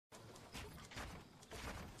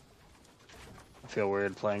feel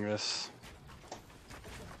weird playing this.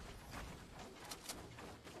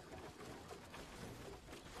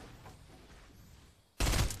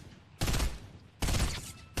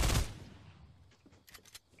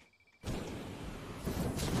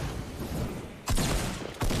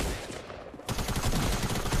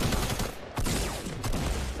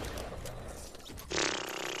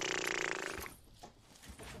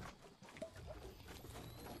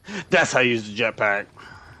 That's how you use the jetpack.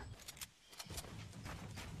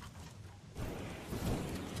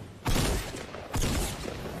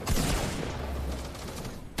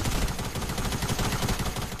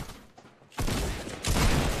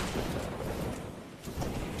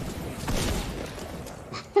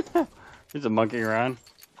 He's a monkey around.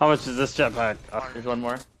 How much is this jetpack? Oh, there's one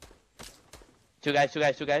more. Two guys,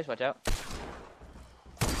 watch out.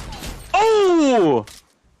 Oh!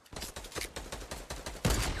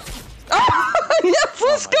 Yes,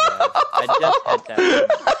 let's go! God. I just hit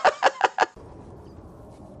that.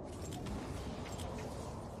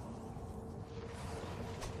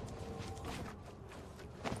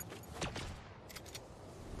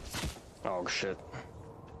 Oh shit.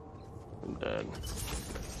 I'm dead.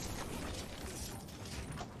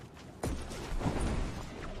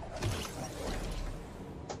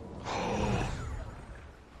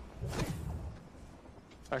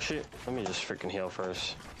 Actually, let me just freaking heal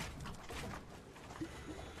first.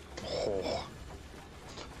 Oh.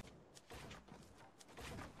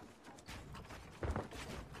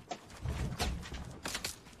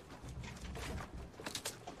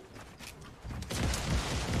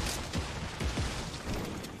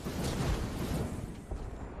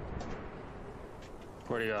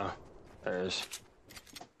 Where'd he go? There he is.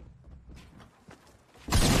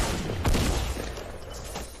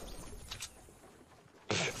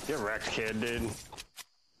 You're wrecked, kid, dude.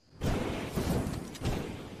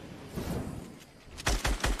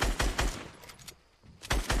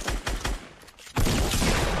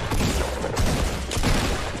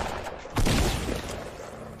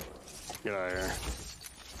 Get out of here.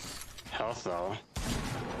 Health, though.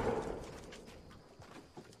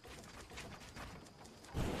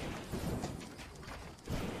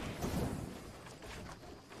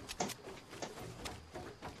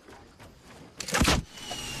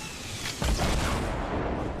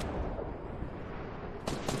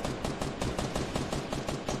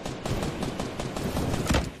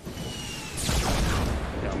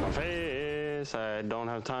 Got my face. I don't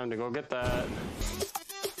have time to go get that.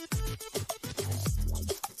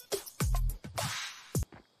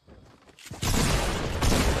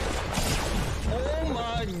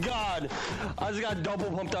 God, I just got double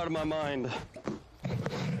pumped out of my mind.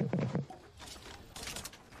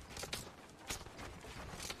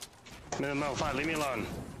 No, fine, leave me alone.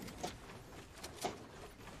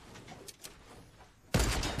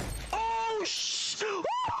 Oh, shh!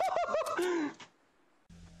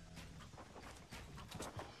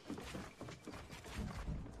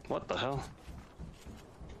 What the hell?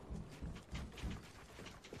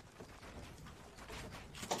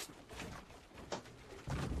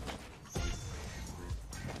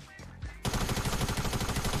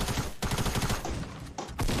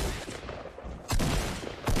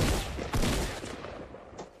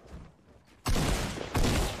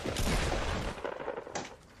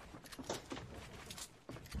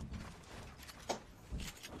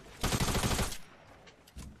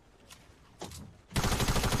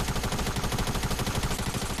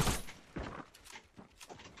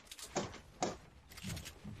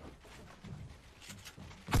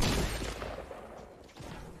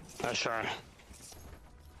 Nice try.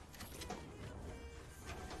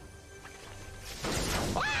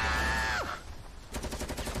 Ah!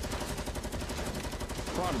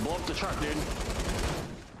 Come on, blow up the truck, dude.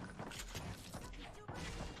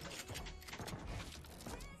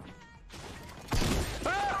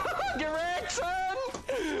 Get wrecked, son!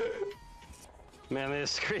 Man, they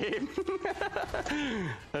scream.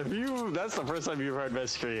 That's the first time you've heard me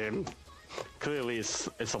scream. Clearly, it's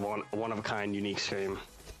a one-of-a-kind, unique scream.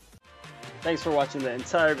 Thanks for watching the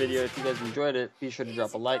entire video. If you guys enjoyed it, be sure to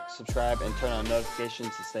drop a like, subscribe, and turn on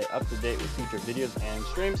notifications to stay up to date with future videos and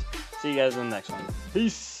streams. See you guys in the next one.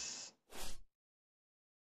 Peace!